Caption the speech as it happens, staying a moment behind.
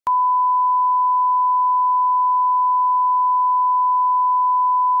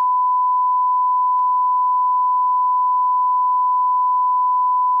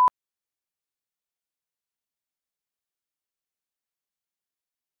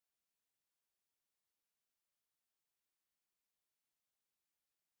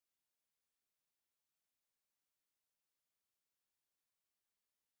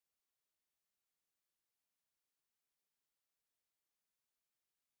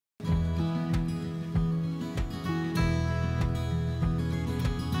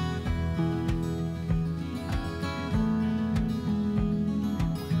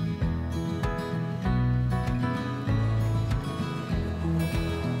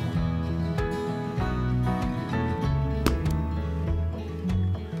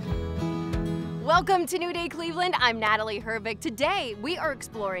Welcome to New Day Cleveland. I'm Natalie Hervig. Today we are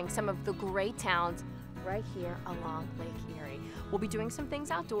exploring some of the great towns right here along Lake Erie. We'll be doing some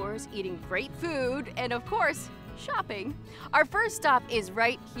things outdoors, eating great food, and of course, shopping. Our first stop is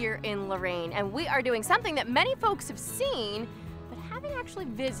right here in Lorain, and we are doing something that many folks have seen but haven't actually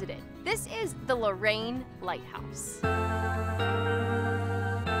visited. This is the Lorain Lighthouse.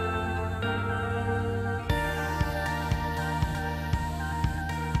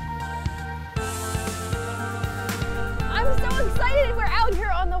 I'm so excited. We're out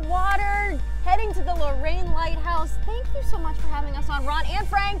here on the water, heading to the Lorain Lighthouse. Thank you so much for having us on, Ron and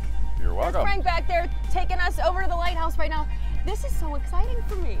Frank. You're welcome. There's Frank back there taking us over to the lighthouse right now. This is so exciting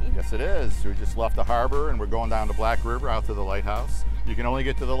for me. Yes, it is. We just left the harbor and we're going down to Black River out to the lighthouse. You can only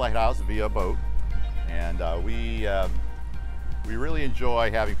get to the lighthouse via boat, and we really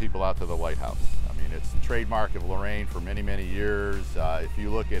enjoy having people out to the lighthouse. I mean, it's the trademark of Lorain for many, many years. If you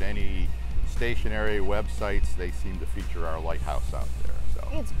look at any stationary websites, they seem to feature our lighthouse out there. So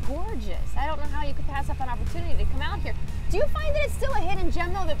It's gorgeous. I don't know how you could pass up an opportunity to come out here. Do you find that it's still a hidden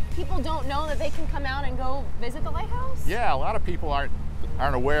gem though, that people don't know that they can come out and go visit the lighthouse? yeah, a lot of people aren't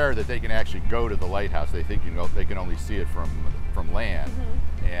aware that they can actually go to the lighthouse. They think they can only see it from land.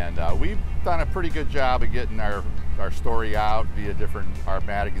 And we've done a pretty good job of getting our story out via different art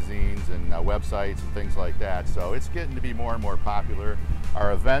magazines and websites and things like that. So it's getting to be more and more popular.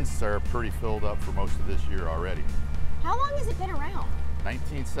 Our events are pretty filled up for most of this year already. How long has it been around?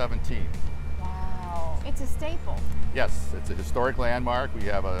 1917. Wow, it's a staple. Yes, it's a historic landmark. We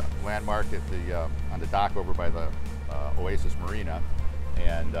have a landmark at on the dock over by the Oasis Marina.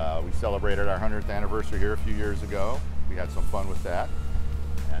 And we celebrated our 100th anniversary here a few years ago. We had some fun with that.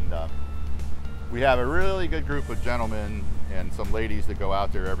 And we have a really good group of gentlemen and some ladies that go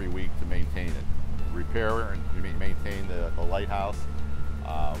out there every week to maintain it, repair and maintain the lighthouse.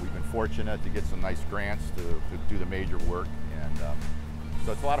 We've been fortunate to get some nice grants to do the major work, and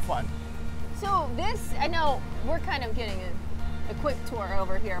so it's a lot of fun. So this, I know we're kind of getting a quick tour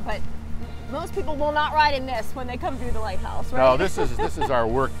over here, but most people will not ride in this when they come through the lighthouse, right? No, this is our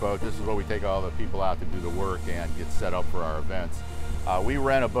work boat. This is what we take all the people out to do the work and get set up for our events. We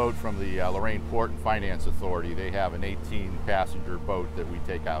rent a boat from the Lorain Port and Finance Authority. They have an 18-passenger boat that we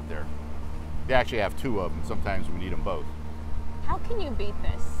take out there. They actually have two of them. Sometimes we need them both. How can you beat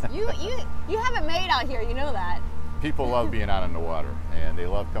this? You have it made out here, you know that. People love being out on the water, and they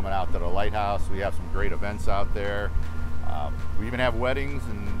love coming out to the lighthouse. We have some great events out there. We even have weddings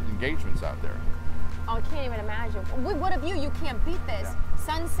and engagements out there. Oh, I can't even imagine. What of you? You can't beat this. Yeah.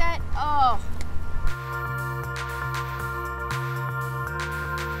 Sunset, oh.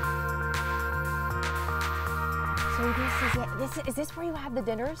 So this is it. Is this where you have the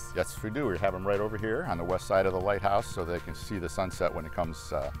dinners? Yes, we do. We have them right over here on the west side of the lighthouse, so they can see the sunset when it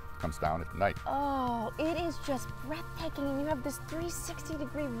comes down at night. Oh, it is just breathtaking, and you have this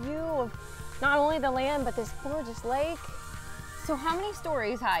 360-degree view of not only the land, but this gorgeous lake. So how many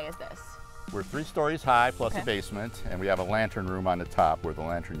stories high is this? We're 3 stories high plus Okay. a basement, and we have a lantern room on the top where the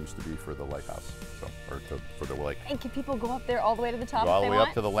lantern used to be for the lighthouse, for the lake. And can people go up there all the way to the top Go all if the they way want?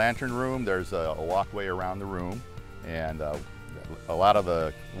 up to the lantern room. There's a walkway around the room, and a lot of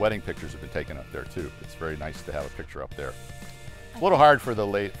the wedding pictures have been taken up there too. It's very nice to have a picture up there. It's a little hard for the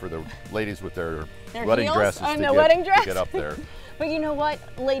ladies with their wedding heels dresses on to the wedding dress? to get up there. But you know what?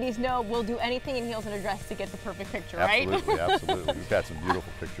 Ladies know we'll do anything in heels and a dress to get the perfect picture, right? Absolutely, absolutely. We've had some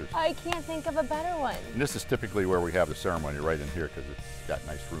beautiful pictures. I can't think of a better one. And this is typically where we have the ceremony, right in here, because it's got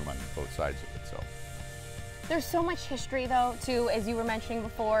nice room on both sides of it. So There's so much history though, too, as you were mentioning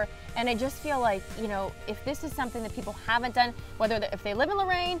before, and I just feel like, you know, if this is something that people haven't done, if they live in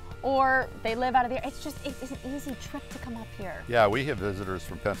Lorain or they live out of there, it's an easy trip to come up here. yeah, we have visitors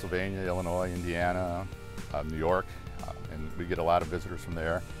from Pennsylvania, Illinois, Indiana, New York, and we get a lot of visitors from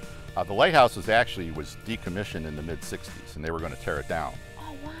there. The lighthouse was decommissioned in the mid-60s, and they were going to tear it down.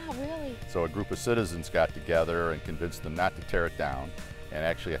 Oh wow, really? So a group of citizens got together and convinced them not to tear it down. And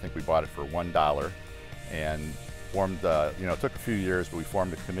actually, I think we bought it for $1 and formed, it took a few years, but we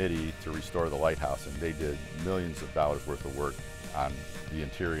formed a committee to restore the lighthouse, and they did millions of dollars worth of work on the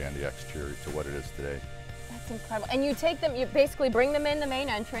interior and the exterior to what it is today. That's incredible. And you take them, you basically bring them in the main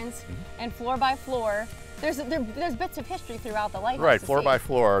entrance, and floor by floor, there's bits of history throughout the lighthouse. Right, floor by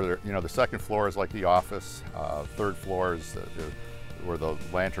floor. The second floor is like the office. Third floor is where the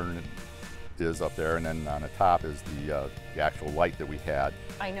lantern is up there, and then on the top is the actual light that we had.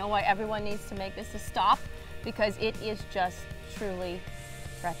 I know why everyone needs to make this a stop, because it is just truly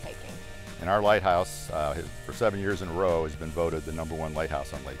breathtaking. And our lighthouse, for 7 years in a row, has been voted the #1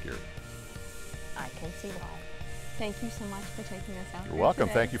 lighthouse on Lake Erie. I can see why. Thank you so much for taking us out. You're welcome.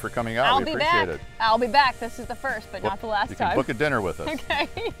 Today. Thank you for coming out. We appreciate it. I'll be back. This is the first, but not the last you time. You can book a dinner with us. Okay.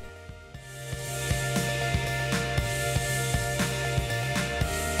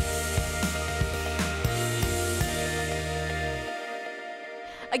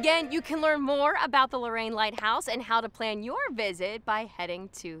 Again, you can learn more about the Lorain Lighthouse and how to plan your visit by heading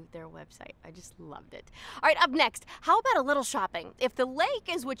to their website. I just loved it. All right, up next, how about a little shopping? If the lake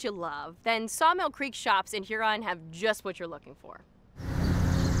is what you love, then Sawmill Creek Shops in Huron have just what you're looking for.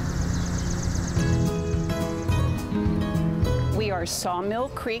 We are Sawmill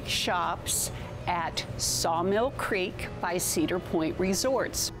Creek Shops at Sawmill Creek by Cedar Point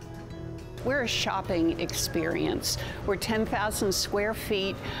Resorts. We're a shopping experience. We're 10,000 square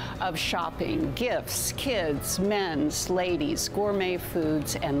feet of shopping, gifts, kids, men's, ladies, gourmet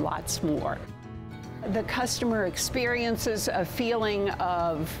foods, and lots more. The customer experiences a feeling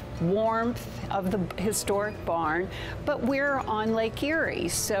of warmth of the historic barn, but we're on Lake Erie,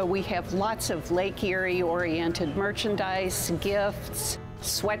 so we have lots of Lake Erie-oriented merchandise, gifts,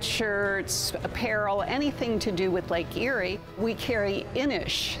 sweatshirts, apparel, anything to do with Lake Erie. We carry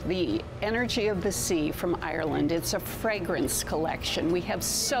Inish, the energy of the sea from Ireland. It's a fragrance collection. We have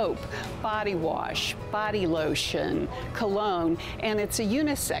soap, body wash, body lotion, cologne, and it's a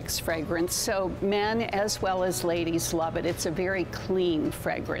unisex fragrance, so men as well as ladies love it. It's a very clean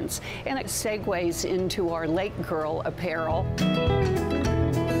fragrance, and it segues into our Lake Girl apparel.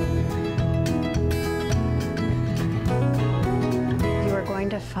 Going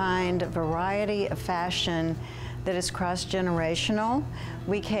to find a variety of fashion that is cross-generational.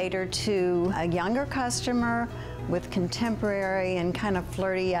 We cater to a younger customer with contemporary and kind of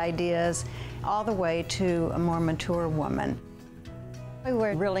flirty ideas, all the way to a more mature woman.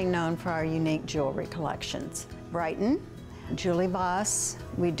 We're really known for our unique jewelry collections. Brighton, Julie Voss.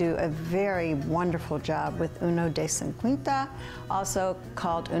 We do a very wonderful job with Uno de Cincuenta, also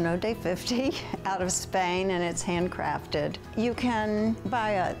called Uno de 50, out of Spain, and it's handcrafted. You can buy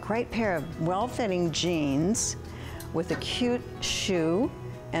a great pair of well-fitting jeans with a cute shoe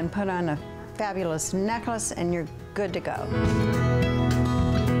and put on a fabulous necklace, and you're good to go.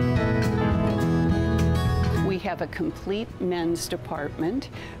 We have a complete men's department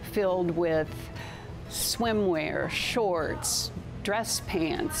filled with swimwear, shorts, dress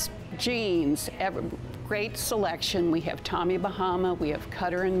pants, jeans, great selection. We have Tommy Bahama, we have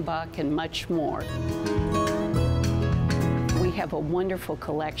Cutter and Buck, and much more. We have a wonderful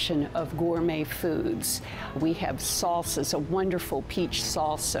collection of gourmet foods. We have salsas, a wonderful peach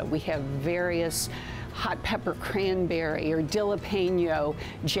salsa. We have various hot pepper cranberry or jalapeno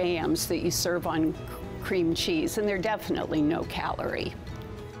jams that you serve on cream cheese, and they're definitely no calorie.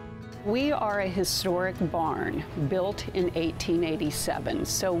 We are a historic barn built in 1887,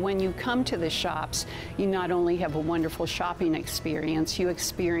 so when you come to the shops, you not only have a wonderful shopping experience, you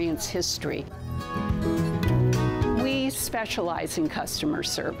experience history. We specialize in customer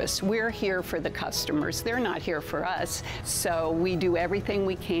service. We're here for the customers. They're not here for us, so we do everything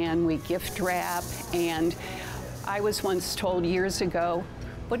we can. We gift wrap, and I was once told years ago,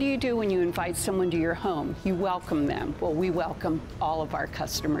 what do you do when you invite someone to your home? You welcome them. Well, we welcome all of our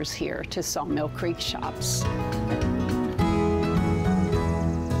customers here to Sawmill Creek Shops.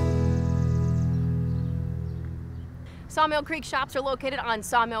 Sawmill Creek Shops are located on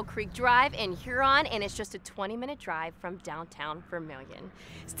Sawmill Creek Drive in Huron, and it's just a 20-minute drive from downtown Vermilion.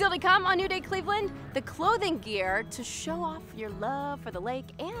 Still to come on New Day Cleveland, the clothing gear to show off your love for the lake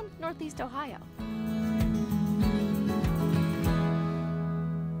and Northeast Ohio.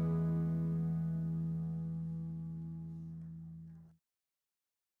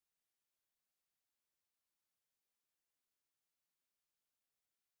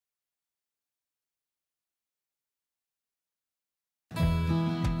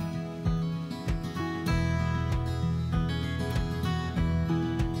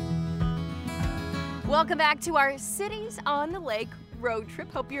 Welcome back to our Cities on the Lake road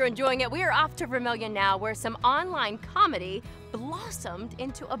trip. Hope you're enjoying it. We are off to Vermilion now, where some online comedy blossomed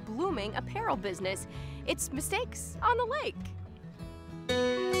into a blooming apparel business. It's Mistakes on the Lake.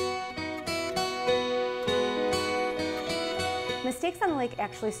 Mistakes on the Lake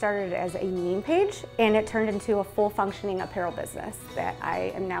actually started as a meme page, and it turned into a full functioning apparel business that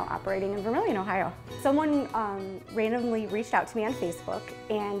I am now operating in Vermilion, Ohio. Someone randomly reached out to me on Facebook,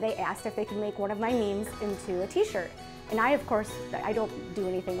 and they asked if they could make one of my memes into a t-shirt. And I, of course, I don't do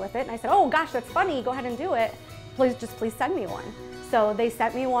anything with it. And I said, oh gosh, that's funny, go ahead and do it. Please send me one. So they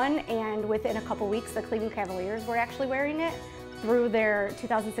sent me one, and within a couple weeks, the Cleveland Cavaliers were actually wearing it through their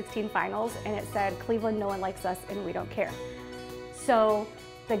 2016 finals, and it said, Cleveland, no one likes us, and we don't care. So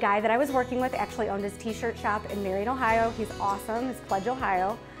The guy that I was working with actually owned his t-shirt shop in Marion, Ohio. He's awesome, it's Pledge,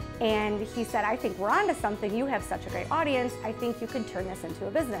 Ohio. And he said, I think we're onto something. You have such a great audience. I think you could turn this into a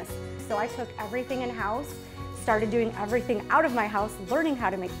business. So I took everything in-house, started doing everything out of my house, learning how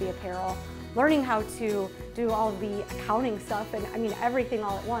to make the apparel, learning how to do all the accounting stuff, and I mean everything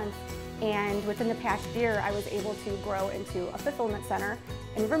all at once. And within the past year, I was able to grow into a fulfillment center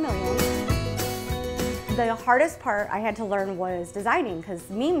in Vermilion. The hardest part I had to learn was designing, because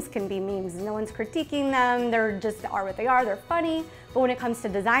memes can be memes. No one's critiquing them, they're just are what they are, they're funny. But when it comes to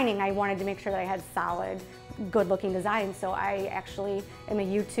designing, I wanted to make sure that I had solid, good-looking designs. So I actually am a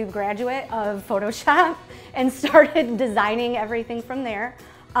YouTube graduate of Photoshop and started designing everything from there.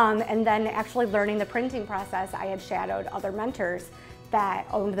 And then actually learning the printing process, I had shadowed other mentors that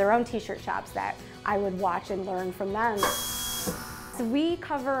owned their own t-shirt shops that I would watch and learn from them. So we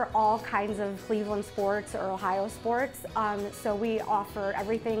cover all kinds of Cleveland sports or Ohio sports. So we offer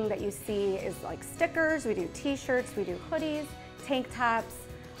everything that you see is like stickers, we do t-shirts, we do hoodies, tank tops.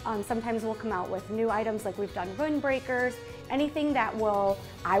 Sometimes we'll come out with new items like we've done windbreakers, anything that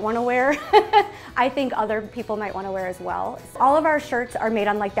I want to wear, I think other people might want to wear as well. All of our shirts are made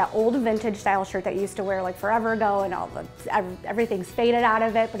on like that old vintage style shirt that you used to wear like forever ago, and everything's faded out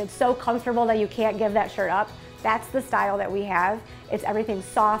of it, but it's so comfortable that you can't give that shirt up. That's the style that we have. It's everything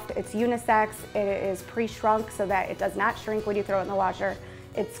soft, it's unisex, it is pre-shrunk so that it does not shrink when you throw it in the washer.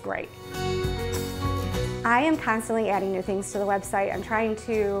 It's great. I am constantly adding new things to the website. I'm trying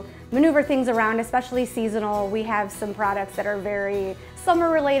to maneuver things around, especially seasonal. We have some products that are very summer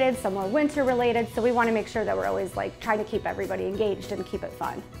related, some are winter related, so we want to make sure that we're always like trying to keep everybody engaged and keep it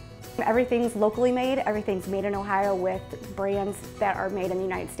fun. Everything's locally made, everything's made in Ohio with brands that are made in the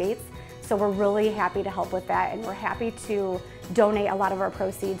United States. So we're really happy to help with that, and we're happy to donate a lot of our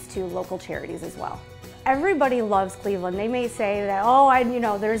proceeds to local charities as well. Everybody loves Cleveland. They may say that, oh,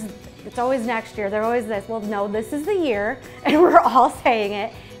 it's always next year, they're always this. Well, no, this is the year, and we're all saying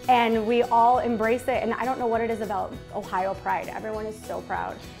it, and we all embrace it. And I don't know what it is about Ohio pride. Everyone is so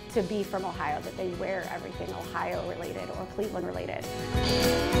proud to be from Ohio that they wear everything Ohio related or Cleveland related.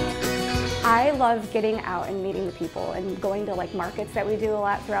 I love getting out and meeting the people and going to like markets that we do a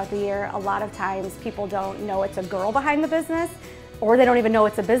lot throughout the year. A lot of times people don't know it's a girl behind the business, or they don't even know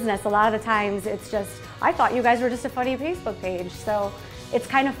it's a business. A lot of the times it's just, I thought you guys were just a funny Facebook page. So it's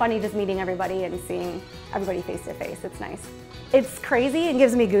kind of funny just meeting everybody and seeing everybody face to face. It's nice. It's crazy and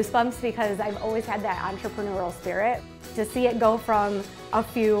gives me goosebumps because I've always had that entrepreneurial spirit. To see it go from a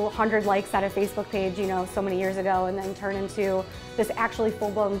few hundred likes at a Facebook page, so many years ago, and then turn into this actually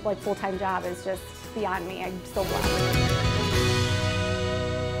full-blown, like full-time job is just beyond me. I'm so blessed.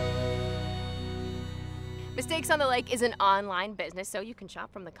 Mistakes on the Lake is an online business, so you can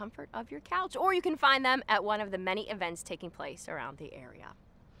shop from the comfort of your couch, or you can find them at one of the many events taking place around the area.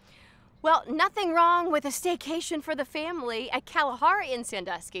 Well, nothing wrong with a staycation for the family at Kalahari in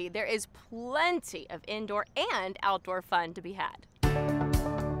Sandusky. There is plenty of indoor and outdoor fun to be had.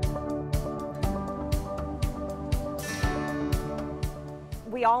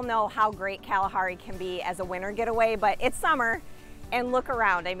 We all know how great Kalahari can be as a winter getaway, but it's summer. And look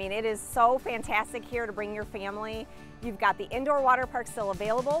around. I mean, it is so fantastic here to bring your family. You've got the indoor water park still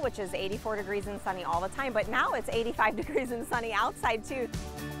available, which is 84 degrees and sunny all the time, but now it's 85 degrees and sunny outside too.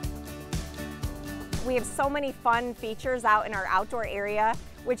 We have so many fun features out in our outdoor area,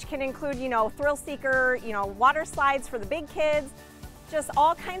 which can include, thrill seeker, water slides for the big kids, just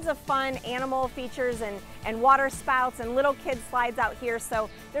all kinds of fun animal features and water spouts and little kid slides out here. So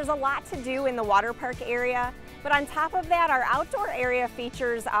there's a lot to do in the water park area. But on top of that, our outdoor area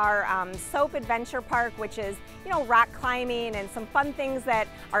features our SOAP Adventure Park, which is, rock climbing and some fun things that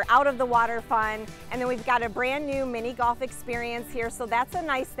are out of the water fun. And then we've got a brand new mini golf experience here. So that's a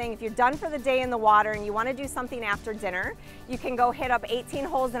nice thing. If you're done for the day in the water and you want to do something after dinner, you can go hit up 18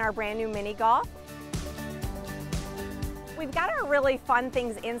 holes in our brand new mini golf. We've got our really fun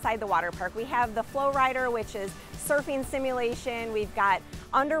things inside the water park. We have the Flow Rider, which is surfing simulation. We've got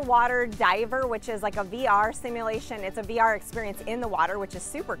Underwater Diver, which is like a VR simulation. It's a VR experience in the water, which is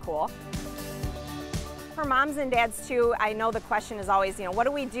super cool. For moms and dads too, I know the question is always, what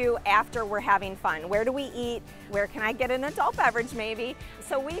do we do after we're having fun? Where do we eat? Where can I get an adult beverage maybe?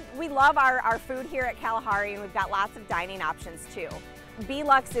 So we love our food here at Kalahari, and we've got lots of dining options too.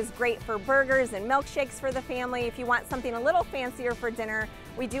 B-Lux is great for burgers and milkshakes for the family. If you want something a little fancier for dinner,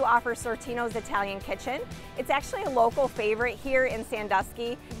 we do offer Sortino's Italian Kitchen. It's actually a local favorite here in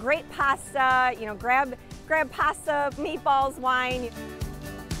Sandusky. Great pasta, grab pasta, meatballs, wine.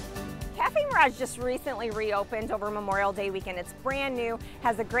 Cafe Mirage just recently reopened over Memorial Day weekend. It's brand new,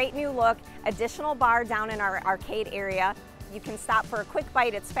 has a great new look, additional bar down in our arcade area. You can stop for a quick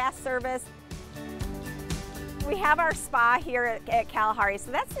bite, it's fast service. We have our spa here at Kalahari,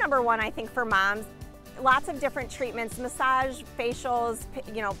 so that's number one, I think, for moms. Lots of different treatments, massage, facials,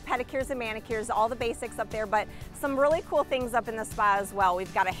 you know, pedicures and manicures, all the basics up there, but some really cool things up in the spa as well.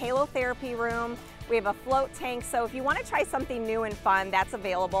 We've got a halo therapy room, we have a float tank, so if you want to try something new and fun, that's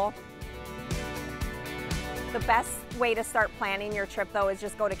available. The best way to start planning your trip, though, is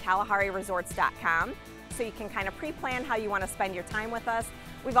just go to KalahariResorts.com, so you can kind of pre-plan how you want to spend your time with us.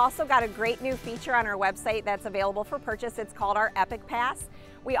 We've also got a great new feature on our website that's available for purchase. It's called our Epic Pass.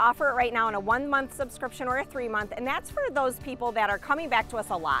 We offer it right now in a 1-month subscription or a 3-month, and that's for those people that are coming back to us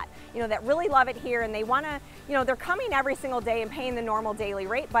a lot, you know, that really love it here and they want to, you know, they're coming every single day and paying the normal daily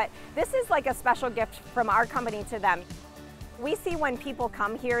rate, but this is like a special gift from our company to them. We see when people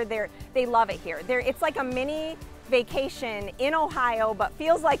come here, they love it here. It's like a mini vacation in Ohio, but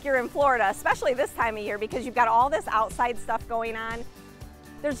feels like you're in Florida, especially this time of year because you've got all this outside stuff going on.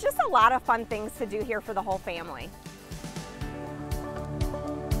 There's just a lot of fun things to do here for the whole family.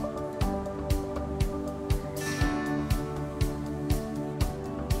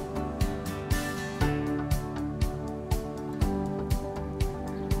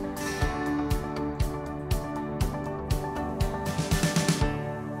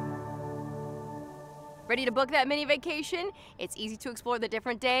 Ready to book that mini vacation? It's easy to explore the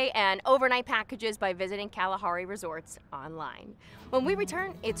different day and overnight packages by visiting Kalahari Resorts online. When we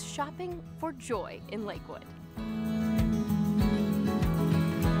return, it's shopping for joy in Lakewood.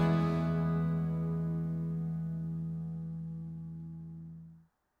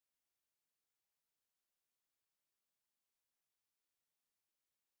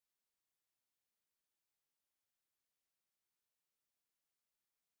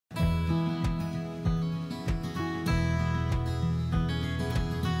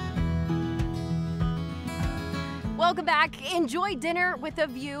 Welcome back. Enjoy dinner with a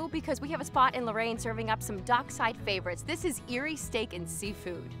view because we have a spot in Lorain serving up some dockside favorites. This is Erie Steak and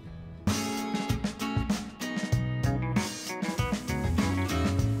Seafood.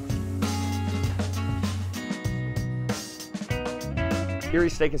 Erie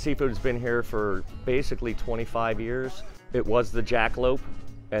Steak and Seafood has been here for basically 25 years. It was the Jackalope,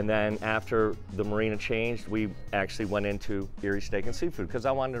 and then after the marina changed, we actually went into Erie Steak and Seafood because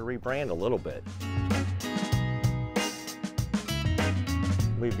I wanted to rebrand a little bit.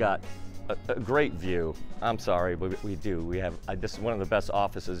 We've got a great view. I'm sorry, but we do. We have this is one of the best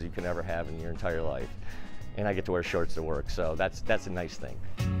offices you can ever have in your entire life. And I get to wear shorts to work, so that's a nice thing.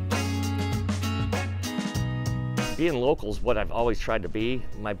 Being local is what I've always tried to be.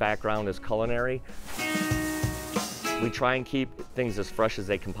 My background is culinary. We try and keep things as fresh as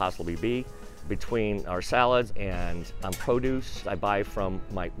they can possibly be. Between our salads and produce I buy from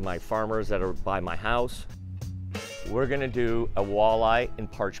my farmers that are by my house. We're gonna do a walleye in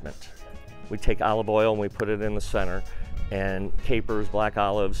parchment. We take olive oil and we put it in the center, and capers, black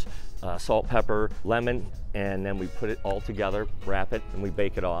olives, salt, pepper, lemon, and then we put it all together, wrap it, and we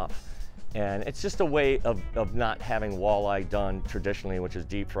bake it off. And it's just a way of not having walleye done traditionally, which is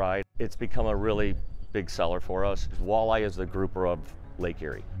deep fried. It's become a really big seller for us. Walleye is the grouper of Lake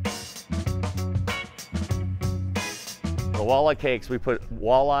Erie. The walleye cakes, we put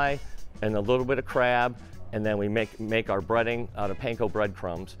walleye and a little bit of crab, and then we make our breading out of panko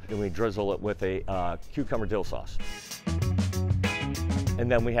breadcrumbs, and we drizzle it with a cucumber dill sauce.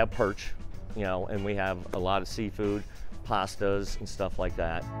 And then we have perch, you know, and we have a lot of seafood, pastas, and stuff like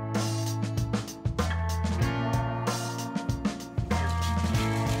that.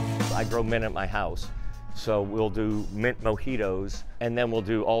 I grow mint at my house, so we'll do mint mojitos, and then we'll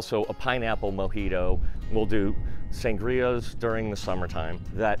do also a pineapple mojito. We'll do sangrias during the summertime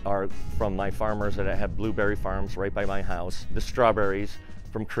that are from my farmers that have blueberry farms right by my house. The strawberries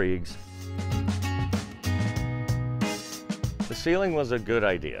from Krieg's. The ceiling was a good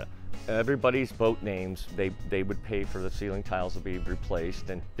idea. Everybody's boat names, they would pay for the ceiling tiles to be replaced,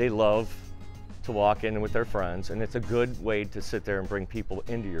 and they love to walk in with their friends, and it's a good way to sit there and bring people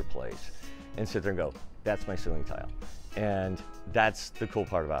into your place and sit there and go, that's my ceiling tile. And that's the cool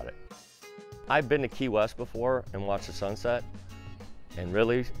part about it. I've been to Key West before and watched the sunset and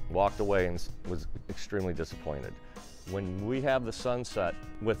really walked away and was extremely disappointed. When we have the sunset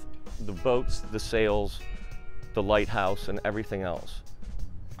with the boats, the sails, the lighthouse, and everything else,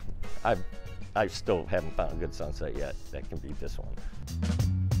 I still haven't found a good sunset yet that can beat this one.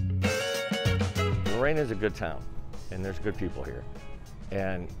 Lorain is a good town, and there's good people here,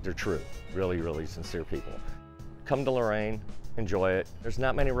 and they're true, really, really sincere people. Come to Lorain, enjoy it. There's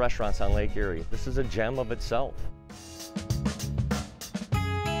not many restaurants on Lake Erie. This is a gem of itself.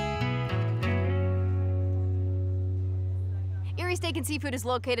 Steak and Seafood is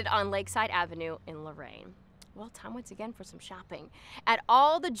located on Lakeside Avenue in Lorain. Well, time once again for some shopping. At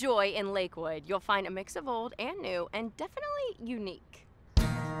All the Joy in Lakewood, you'll find a mix of old and new, and definitely unique.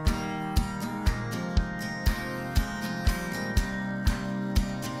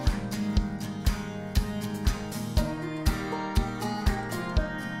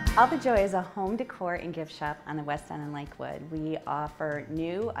 All the Joy is a home decor and gift shop on the West End in Lakewood. We offer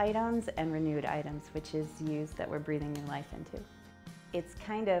new items and renewed items, which is used that we're breathing new life into. It's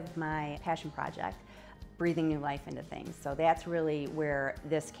kind of my passion project, breathing new life into things. So that's really where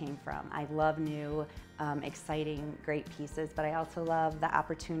this came from. I love new, exciting, great pieces, but I also love the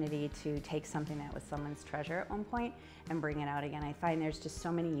opportunity to take something that was someone's treasure at one point and bring it out again. I find there's just so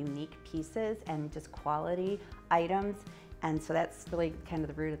many unique pieces and just quality items, and so that's really kind of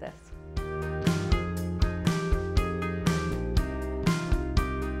the root of this.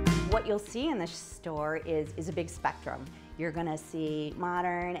 What you'll see in this store is a big spectrum. You're gonna see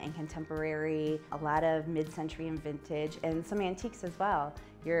modern and contemporary, a lot of mid-century and vintage, and some antiques as well.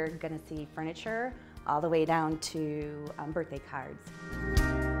 You're gonna see furniture all the way down to birthday cards.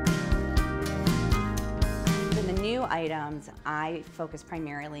 For the new items, I focus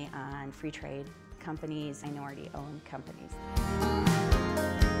primarily on free trade companies, minority-owned companies.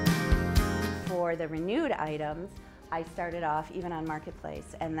 For the renewed items, I started off even on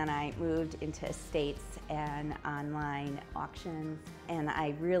Marketplace, and then I moved into estates and online auctions, and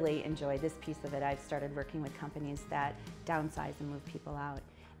I really enjoy this piece of it. I've started working with companies that downsize and move people out,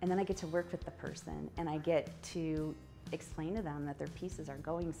 and then I get to work with the person, and I get to explain to them that their pieces are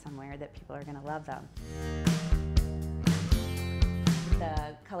going somewhere, that people are gonna love them.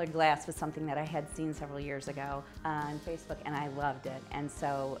 The colored glass was something that I had seen several years ago on Facebook, and I loved it. And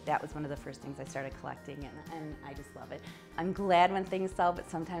so that was one of the first things I started collecting, and I just love it. I'm glad when things sell, but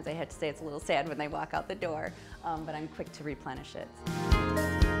sometimes I have to say it's a little sad when they walk out the door, but I'm quick to replenish it.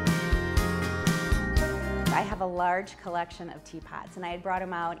 I have a large collection of teapots, and I had brought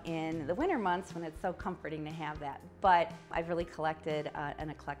them out in the winter months when it's so comforting to have that. But I've really collected an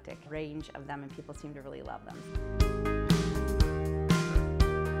eclectic range of them, and people seem to really love them.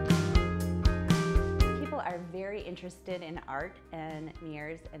 People are very interested in art and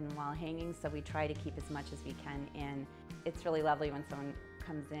mirrors and wall hangings, so we try to keep as much as we can in. It's really lovely when someone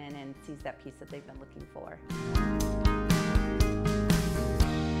comes in and sees that piece that they've been looking for.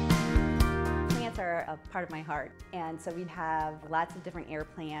 Plants are a part of my heart, and so we have lots of different air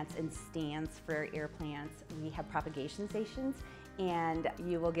plants and stands for air plants. We have propagation stations, and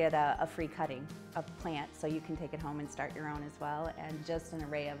you will get a free cutting of plant, so you can take it home and start your own as well, and just an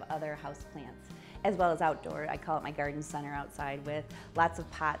array of other house plants, as well as outdoor. I call it my garden center outside with lots of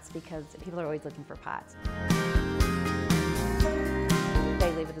pots because people are always looking for pots.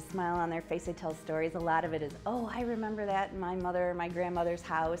 They leave with a smile on their face, they tell stories. A lot of it is, oh, I remember that in my mother, my grandmother's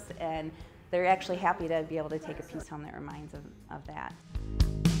house, and they're actually happy to be able to take a piece home that reminds them of that.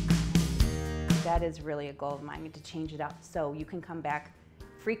 That is really a goal of mine, to change it up so you can come back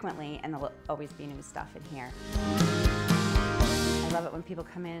frequently and there'll always be new stuff in here. I love it when people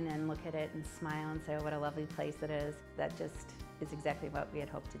come in and look at it and smile and say, oh, what a lovely place it is. That just is exactly what we had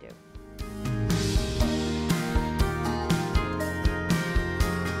hoped to do.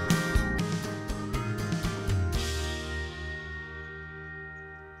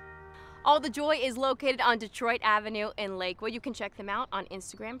 All the Joy is located on Detroit Avenue in Lakewood. You can check them out on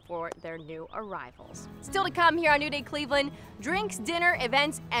Instagram for their new arrivals. Still to come here on New Day Cleveland, drinks, dinner,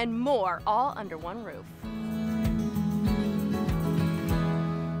 events, and more, all under one roof.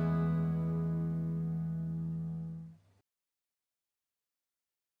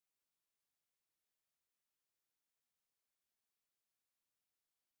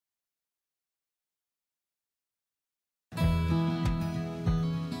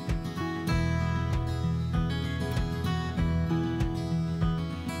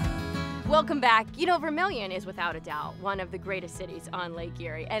 Welcome back. You know, Vermilion is without a doubt one of the greatest cities on Lake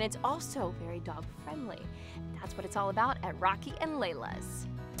Erie, and it's also very dog friendly. That's what it's all about at Rocky and Layla's.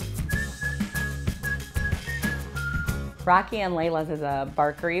 Rocky and Layla's is a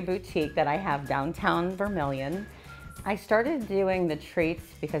barkery boutique that I have downtown Vermilion. I started doing the treats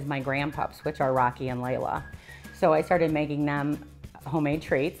because my grandpups, which are Rocky and Layla. So I started making them homemade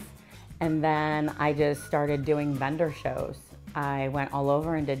treats, and then I just started doing vendor shows. I went all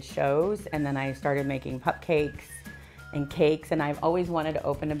over and did shows, and then I started making cupcakes and cakes, and I've always wanted to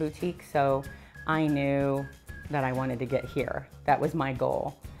open a boutique, so I knew that I wanted to get here. That was my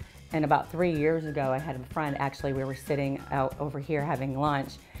goal. And about 3 years ago, I had a friend, actually, we were sitting out over here having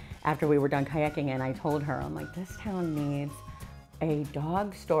lunch after we were done kayaking, and I told her, I'm like, this town needs a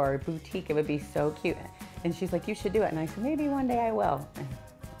dog store, boutique, it would be so cute. And she's like, you should do it. And I said, maybe one day I will. And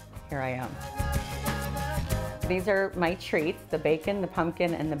here I am. These are my treats, the bacon, the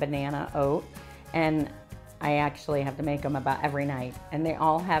pumpkin, and the banana oat. And I actually have to make them about every night. And they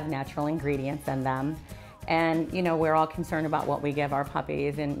all have natural ingredients in them. And, you know, we're all concerned about what we give our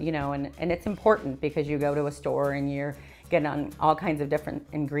puppies. And, you know, and it's important because you go to a store and you're getting all kinds of different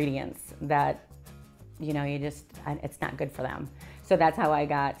ingredients that, you know, it's not good for them. So that's how I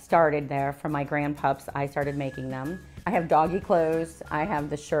got started there. For my grandpups, I started making them. I have doggy clothes, I have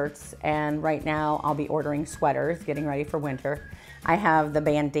the shirts, and right now I'll be ordering sweaters, getting ready for winter. I have the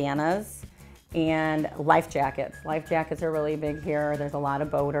bandanas and life jackets. Life jackets are really big here. There's a lot of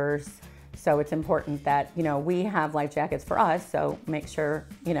boaters. So it's important that, you know, we have life jackets for us, so make sure,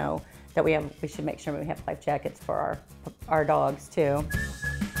 you know, that we should make sure we have life jackets for our dogs too.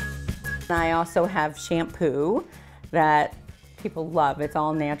 And I also have shampoo that people love. It's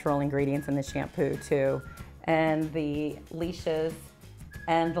all natural ingredients in the shampoo too. And the leashes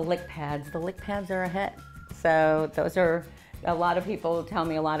and the lick pads. The lick pads are a hit. So those are, a lot of people tell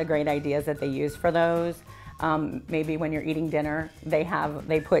me a lot of great ideas that they use for those. Maybe when you're eating dinner, they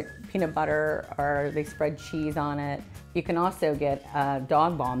put peanut butter or they spread cheese on it. You can also get a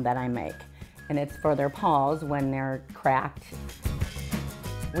dog balm that I make, and it's for their paws when they're cracked.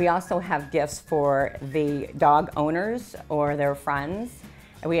 We also have gifts for the dog owners or their friends.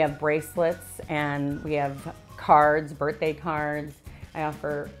 We have bracelets and we have cards, birthday cards. I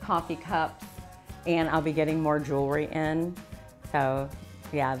offer coffee cups, and I'll be getting more jewelry in. So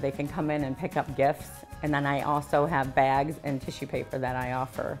yeah, they can come in and pick up gifts. And then I also have bags and tissue paper that I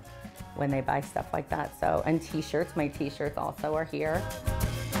offer when they buy stuff like that. So, and t-shirts, my t-shirts also are here.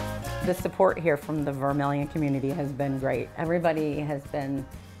 The support here from the Vermilion community has been great. Everybody has been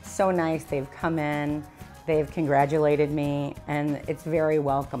so nice. They've come in, they've congratulated me, and it's very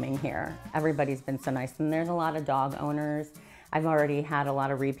welcoming here. Everybody's been so nice, and there's a lot of dog owners. I've already had a lot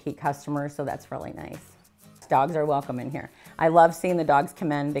of repeat customers, so that's really nice. Dogs are welcome in here. I love seeing the dogs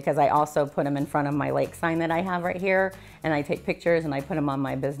come in because I also put them in front of my lake sign that I have right here, and I take pictures and I put them on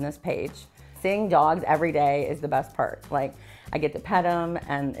my business page. Seeing dogs every day is the best part. Like, I get to pet them,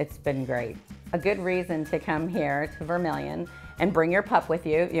 and it's been great. A good reason to come here to Vermilion and bring your pup with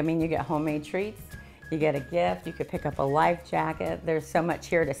you. I mean, you get homemade treats, you get a gift, you could pick up a life jacket. There's so much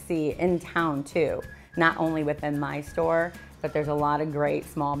here to see in town too, not only within my store, but there's a lot of great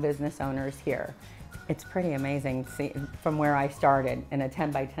small business owners here. It's pretty amazing to see from where I started in a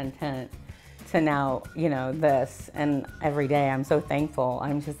 10 by 10 tent to now, you know, this, and every day I'm so thankful.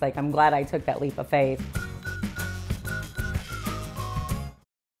 I'm just like, I'm glad I took that leap of faith.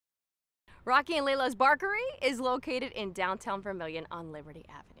 Rocky and Layla's Barkery is located in downtown Vermilion on Liberty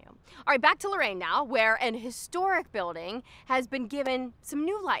Avenue. All right, back to Lorain now, where an historic building has been given some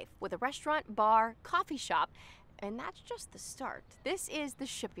new life with a restaurant, bar, coffee shop, and that's just the start. This is the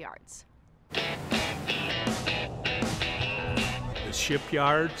Shipyards. The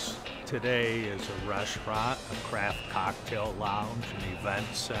Shipyards today is a restaurant, a craft cocktail lounge, an event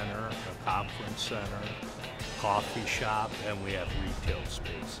center, a conference center, coffee shop, and we have retail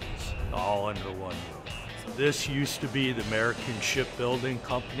spaces, all under one roof. This used to be the American Shipbuilding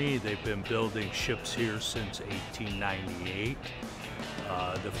Company. They've been building ships here since 1898.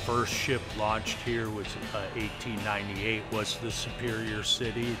 The first ship launched here was 1898, was the Superior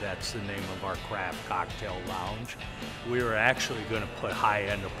City. That's the name of our craft cocktail lounge. We were actually going to put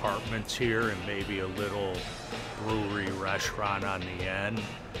high-end apartments here and maybe a little brewery restaurant on the end.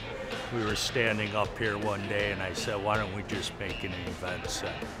 We were standing up here one day and I said, why don't we just make an event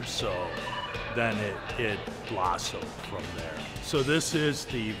center? So then it blossomed from there. So this is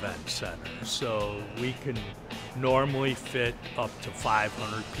the event center. So we can normally fit up to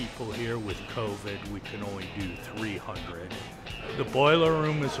 500 people here. With COVID, we can only do 300. The Boiler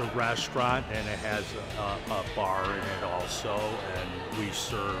Room is a restaurant and it has a bar in it also, and we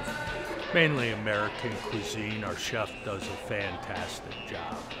serve mainly American cuisine. Our chef does a fantastic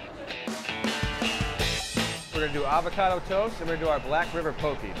job. We're gonna do avocado toast and we're gonna do our Black River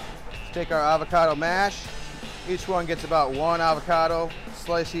Pokey. Let's take our avocado mash. Each one gets about one avocado,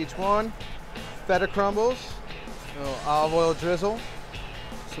 slice each one. Feta crumbles, a little olive oil drizzle,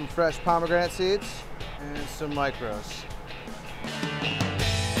 some fresh pomegranate seeds, and some micros.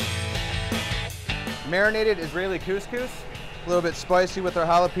 Marinated Israeli couscous, a little bit spicy with our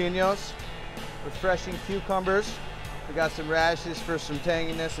jalapenos, refreshing cucumbers. We got some radishes for some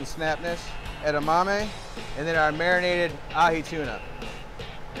tanginess and snapness, edamame, and then our marinated ahi tuna.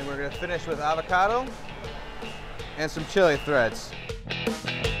 And we're gonna finish with avocado and some chili threads.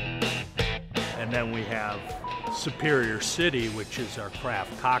 And then we have Superior City, which is our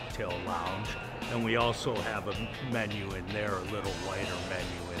craft cocktail lounge. And we also have a menu in there, a little lighter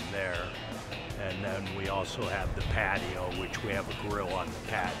menu in there. And then we also have the patio, which we have a grill on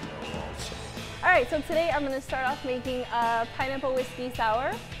the patio also. All right, so today I'm gonna start off making a pineapple whiskey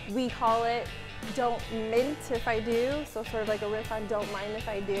sour. We call it Don't Mint If I Do, so sort of like a riff on Don't Mind If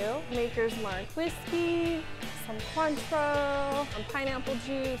I Do. Maker's Mark whiskey, some Cointreau, some pineapple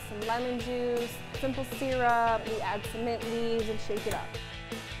juice, some lemon juice, simple syrup. We add some mint leaves and shake it up.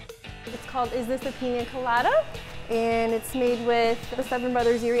 It's called Is This a Pina Colada? And it's made with the Seven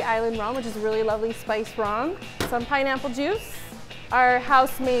Brothers Erie Island rum, which is a really lovely spiced rum. Some pineapple juice, our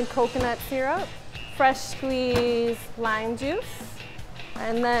house-made coconut syrup, fresh squeezed lime juice,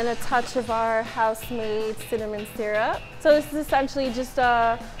 and then a touch of our house-made cinnamon syrup. So this is essentially just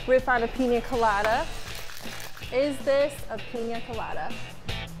a riff on a pina colada. Is this a pina colada?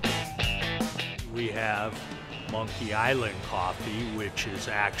 We have Monkey Island coffee, which is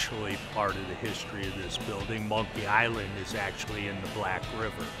actually part of the history of this building. Monkey Island is actually in the Black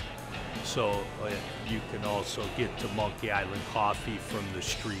River. So you can also get to Monkey Island coffee from the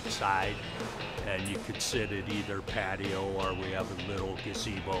street side, and you could sit at either patio or we have a little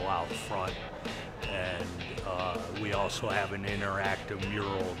gazebo out front. And we also have an interactive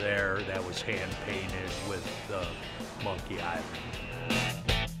mural there that was hand painted with Monkey Island.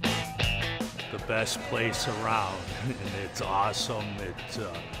 The best place around, and it's awesome. It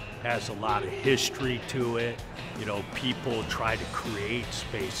has a lot of history to it. You know, people try to create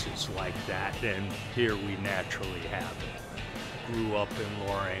spaces like that, and here we naturally have it. Grew up in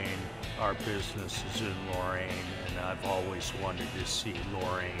Lorain, our business is in Lorain, and I've always wanted to see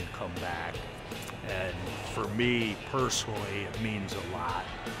Lorain come back. And for me personally, it means a lot.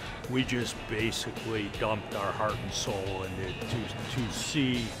 We just basically dumped our heart and soul into it to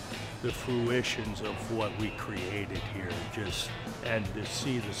see the fruitions of what we created here, and to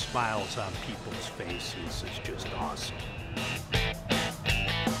see the smiles on people's faces is just awesome.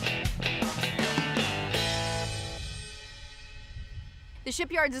 The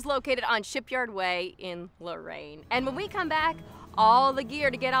Shipyards is located on Shipyard Way in Lorain. And when we come back, all the gear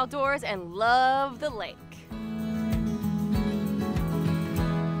to get outdoors and love the lake.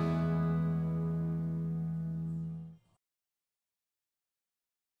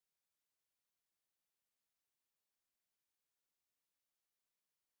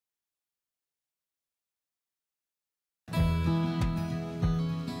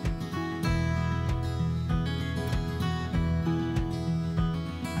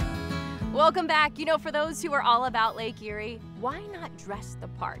 Welcome back. You know, for those who are all about Lake Erie, why not dress the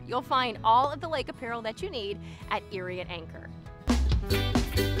part? You'll find all of the lake apparel that you need at Erie at Anchor.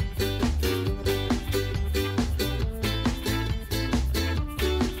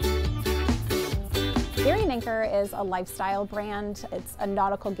 Erie and Anchor is a lifestyle brand. It's a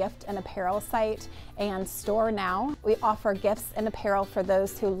nautical gift and apparel site and store now. We offer gifts and apparel for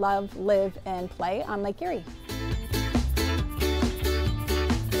those who love, live, and play on Lake Erie.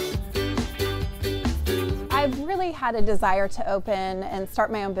 I've really had a desire to open and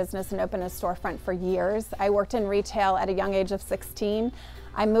start my own business and open a storefront for years. I worked in retail at a young age of 16.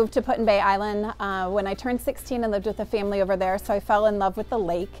 I moved to Put-in-Bay Island when I turned 16 and lived with a family over there, so I fell in love with the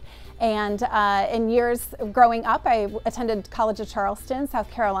lake. And in years growing up, I attended College of Charleston,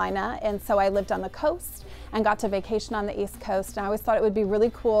 South Carolina, and so I lived on the coast and got to vacation on the East Coast. And I always thought it would be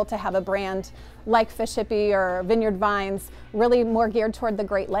really cool to have a brand like Fish Hippie or Vineyard Vines, really more geared toward the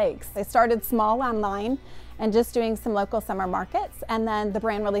Great Lakes. I started small online and just doing some local summer markets, and then the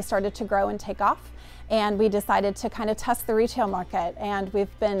brand really started to grow and take off, and we decided to kind of test the retail market, and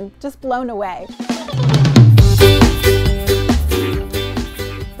we've been just blown away.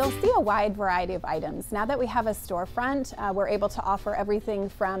 They'll see a wide variety of items. Now that we have a storefront, we're able to offer everything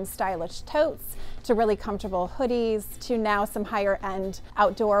from stylish totes to really comfortable hoodies to now some higher end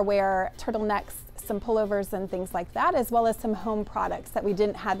outdoor wear, turtlenecks, some pullovers and things like that, as well as some home products that we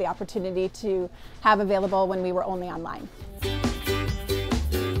didn't have the opportunity to have available when we were only online.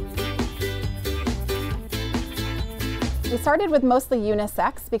 We started with mostly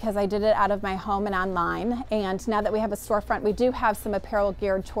unisex because I did it out of my home and online, and now that we have a storefront, we do have some apparel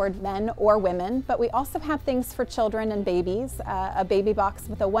geared toward men or women, but we also have things for children and babies, a baby box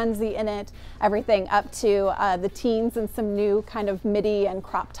with a onesie in it, everything up to the teens and some new kind of midi and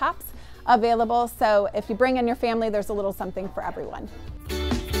crop tops available. So if you bring in your family, there's a little something for everyone.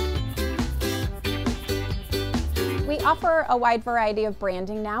 We offer a wide variety of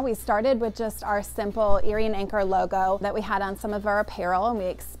branding now. We started with just our simple Erie and Anchor logo that we had on some of our apparel, and we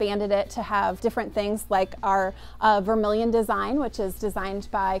expanded it to have different things like our Vermilion design, which is designed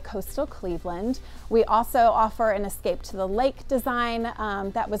by Coastal Cleveland. We also offer an Escape to the Lake design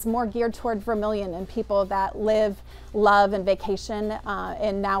that was more geared toward Vermilion and people that live, love, and vacation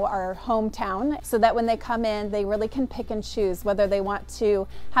in now our hometown, so that when they come in, they really can pick and choose whether they want to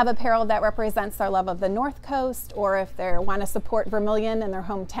have apparel that represents their love of the North Coast, or if they want to support Vermilion in their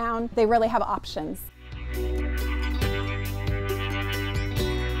hometown. They really have options.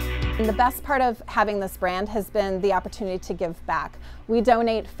 And the best part of having this brand has been the opportunity to give back. We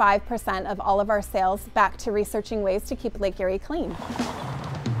donate 5% of all of our sales back to researching ways to keep Lake Erie clean.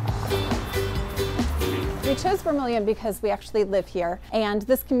 We chose Vermilion because we actually live here, and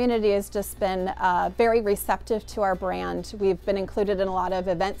this community has just been very receptive to our brand. We've been included in a lot of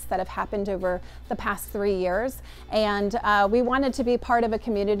events that have happened over the past 3 years, and we wanted to be part of a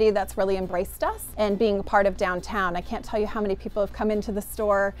community that's really embraced us and being part of downtown. I can't tell you how many people have come into the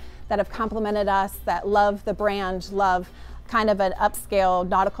store that have complimented us, that love the brand, love kind of an upscale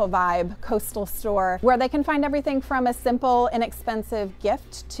nautical vibe coastal store where they can find everything from a simple, inexpensive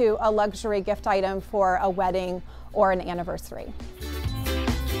gift to a luxury gift item for a wedding or an anniversary.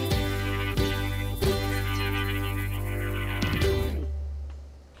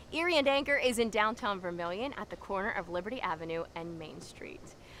 Erie and Anchor is in downtown Vermilion at the corner of Liberty Avenue and Main Street.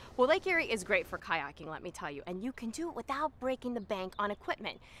 Well, Lake Erie is great for kayaking, let me tell you, and you can do it without breaking the bank on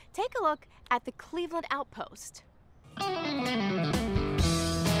equipment. Take a look at the Cleveland Outpost.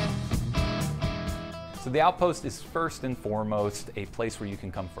 So the Outpost is first and foremost a place where you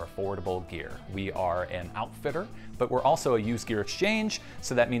can come for affordable gear. We are an outfitter, but we're also a used gear exchange.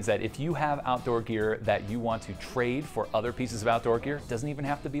 So that means that if you have outdoor gear that you want to trade for other pieces of outdoor gear, it doesn't even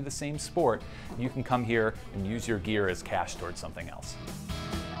have to be the same sport. You can come here and use your gear as cash towards something else.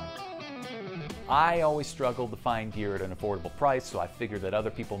 I always struggled to find gear at an affordable price, so I figured that other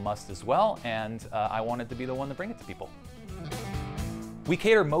people must as well, and I wanted to be the one to bring it to people. We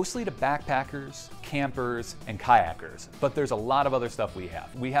cater mostly to backpackers, campers, and kayakers, but there's a lot of other stuff we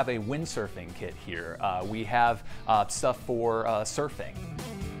have. We have a windsurfing kit here. We have stuff for surfing.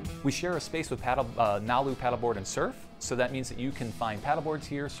 We share a space with Nalu Paddleboard and Surf, so that means that you can find paddleboards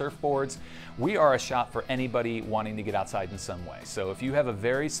here, surfboards. We are a shop for anybody wanting to get outside in some way. So if you have a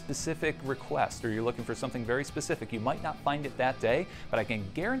very specific request or you're looking for something very specific, you might not find it that day, but I can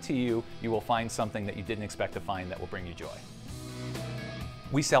guarantee you, you will find something that you didn't expect to find that will bring you joy.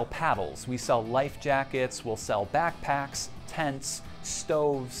 We sell paddles, we sell life jackets, we'll sell backpacks, tents,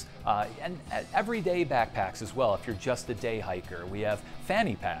 stoves, and everyday backpacks as well if you're just a day hiker. We have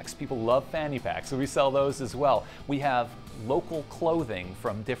fanny packs. People love fanny packs, so we sell those as well. We have local clothing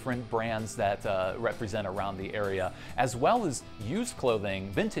from different brands that represent around the area, as well as used clothing,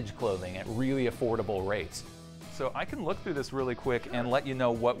 vintage clothing at really affordable rates. So I can look through this really quick and let you know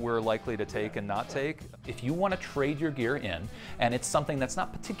what we're likely to take and not take. If you want to trade your gear in, and it's something that's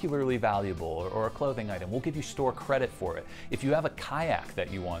not particularly valuable or a clothing item, we'll give you store credit for it. If you have a kayak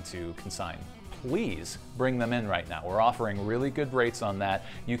that you want to consign, please bring them in right now. We're offering really good rates on that.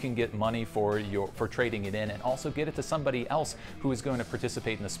 You can get money for trading it in and also get it to somebody else who is going to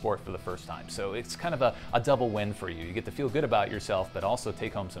participate in the sport for the first time. So it's kind of a double win for you. You get to feel good about yourself, but also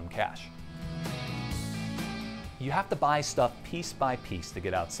take home some cash. You have to buy stuff piece by piece to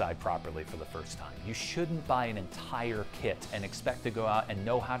get outside properly for the first time. You shouldn't buy an entire kit and expect to go out and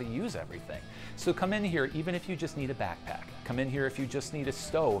know how to use everything. So come in here even if you just need a backpack. Come in here if you just need a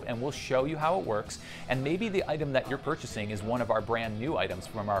stove, and we'll show you how it works. And maybe the item that you're purchasing is one of our brand new items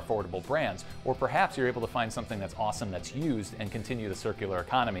from our affordable brands, or perhaps you're able to find something that's awesome that's used and continue the circular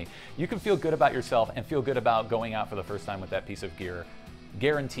economy. You can feel good about yourself and feel good about going out for the first time with that piece of gear.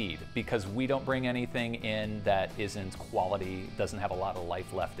 Guaranteed, because we don't bring anything in that isn't quality, doesn't have a lot of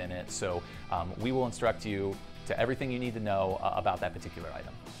life left in it. So we will instruct you to everything you need to know about that particular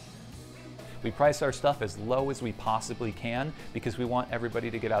item. We price our stuff as low as we possibly can because we want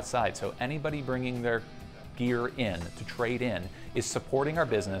everybody to get outside. So anybody bringing their gear in to trade in is supporting our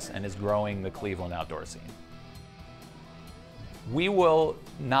business and is growing the Cleveland outdoor scene. We will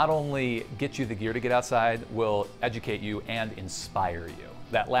not only get you the gear to get outside, we'll educate you and inspire you.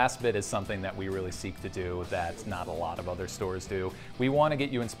 That last bit is something that we really seek to do that not a lot of other stores do. We want to get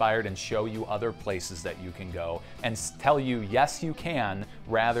you inspired and show you other places that you can go and tell you, yes, you can,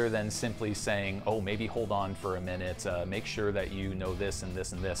 rather than simply saying, oh, maybe hold on for a minute, make sure that you know this and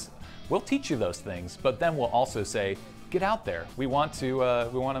this and this. We'll teach you those things, but then we'll also say, get out there. We want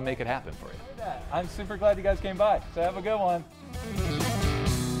to make it happen for you. I'm super glad you guys came by, so have a good one.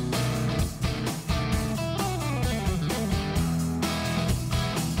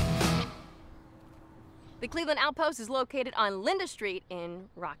 The Cleveland Outpost is located on Linda Street in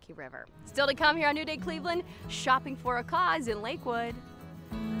Rocky River. Still to come here on New Day Cleveland, shopping for a cause in Lakewood.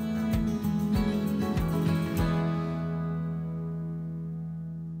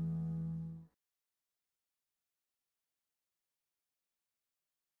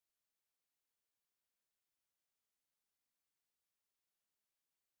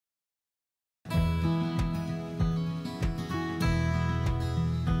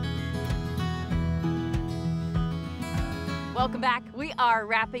 Welcome back. We are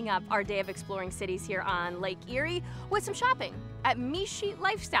wrapping up our day of exploring cities here on Lake Erie with some shopping at Mishi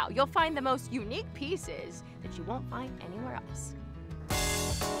Lifestyle. You'll find the most unique pieces that you won't find anywhere else.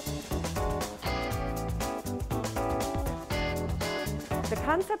 The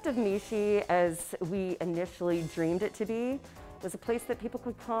concept of Mishi, as we initially dreamed it to be, was a place that people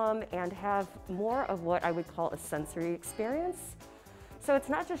could come and have more of what I would call a sensory experience. So it's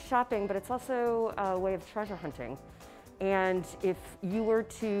not just shopping, but it's also a way of treasure hunting. And if you were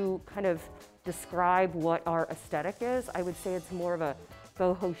to kind of describe what our aesthetic is, I would say it's more of a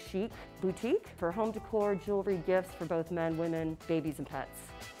boho chic boutique for home decor, jewelry, gifts for both men, women, babies, and pets.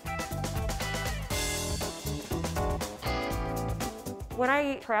 When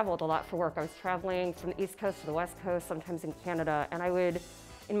I traveled a lot for work, I was traveling from the East Coast to the West Coast, sometimes in Canada, and I would,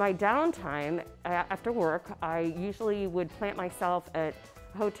 in my downtime after work, I usually would plant myself at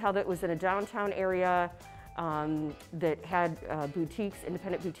a hotel that was in a downtown area that had boutiques,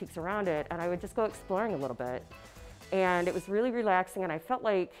 independent boutiques around it, and I would just go exploring a little bit. And it was really relaxing, and I felt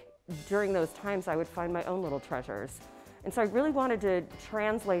like during those times I would find my own little treasures. And so I really wanted to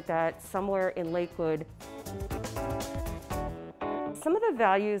translate that somewhere in Lakewood. Some of the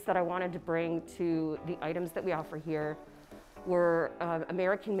values that I wanted to bring to the items that we offer here were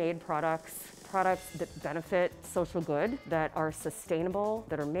American-made products that benefit social good, that are sustainable,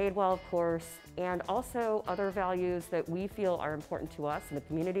 that are made well, of course, and also other values that we feel are important to us in the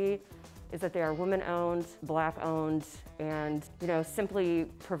community is that they are women-owned, Black-owned, and simply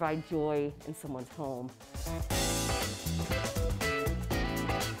provide joy in someone's home.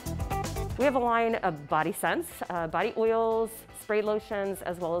 We have a line of body scents, body oils, spray lotions,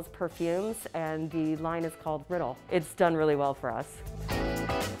 as well as perfumes, and the line is called Riddle. It's done really well for us.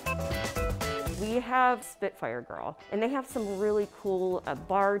 We have Spitfire Girl, and they have some really cool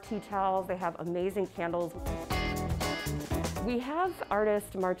bar tea towels. They have amazing candles. We have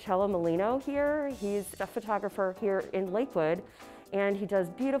artist Marcello Molino here. He's a photographer here in Lakewood, and he does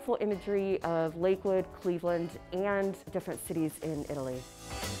beautiful imagery of Lakewood, Cleveland, and different cities in Italy.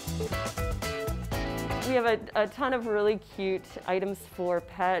 We have a ton of really cute items for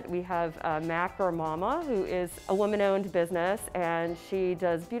pet. We have Macro Mama, who is a woman-owned business, and she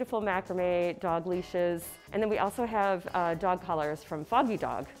does beautiful macrame dog leashes. And then we also have dog collars from Foggy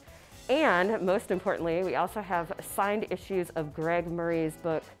Dog. And most importantly, we also have signed issues of Greg Murray's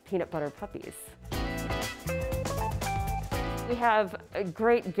book, Peanut Butter Puppies. We have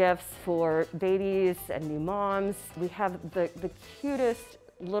great gifts for babies and new moms. We have the cutest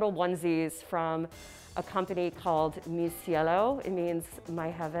little onesies from a company called Mi Cielo. It means my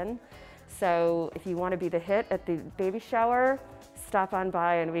heaven. So if you want to be the hit at the baby shower, stop on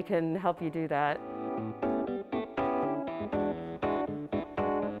by and we can help you do that.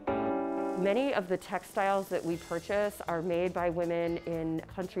 Many of the textiles that we purchase are made by women in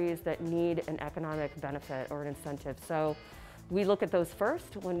countries that need an economic benefit or an incentive. So we look at those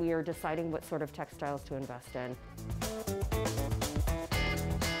first when we are deciding what sort of textiles to invest in.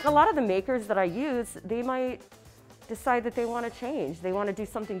 A lot of the makers that I use, they might decide that they want to change. They want to do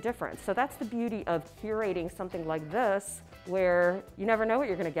something different. So that's the beauty of curating something like this, where you never know what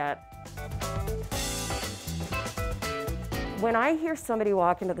you're going to get. When I hear somebody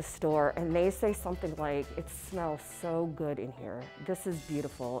walk into the store and they say something like, "It smells so good in here. This is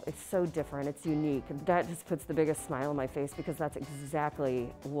beautiful. It's so different. It's unique," that just puts the biggest smile on my face because that's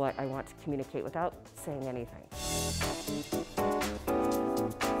exactly what I want to communicate without saying anything.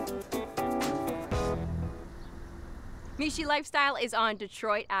 Mishi Lifestyle is on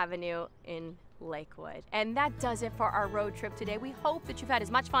Detroit Avenue in Lakewood. And that does it for our road trip today. We hope that you've had as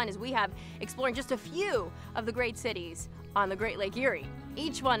much fun as we have exploring just a few of the great cities on the Great Lake Erie.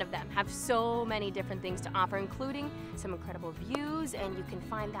 Each one of them have so many different things to offer, including some incredible views, and you can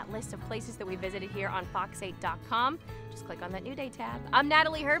find that list of places that we visited here on fox8.com. Just click on that New Day tab. I'm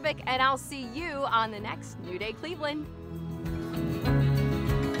Natalie Herbick, and I'll see you on the next New Day Cleveland.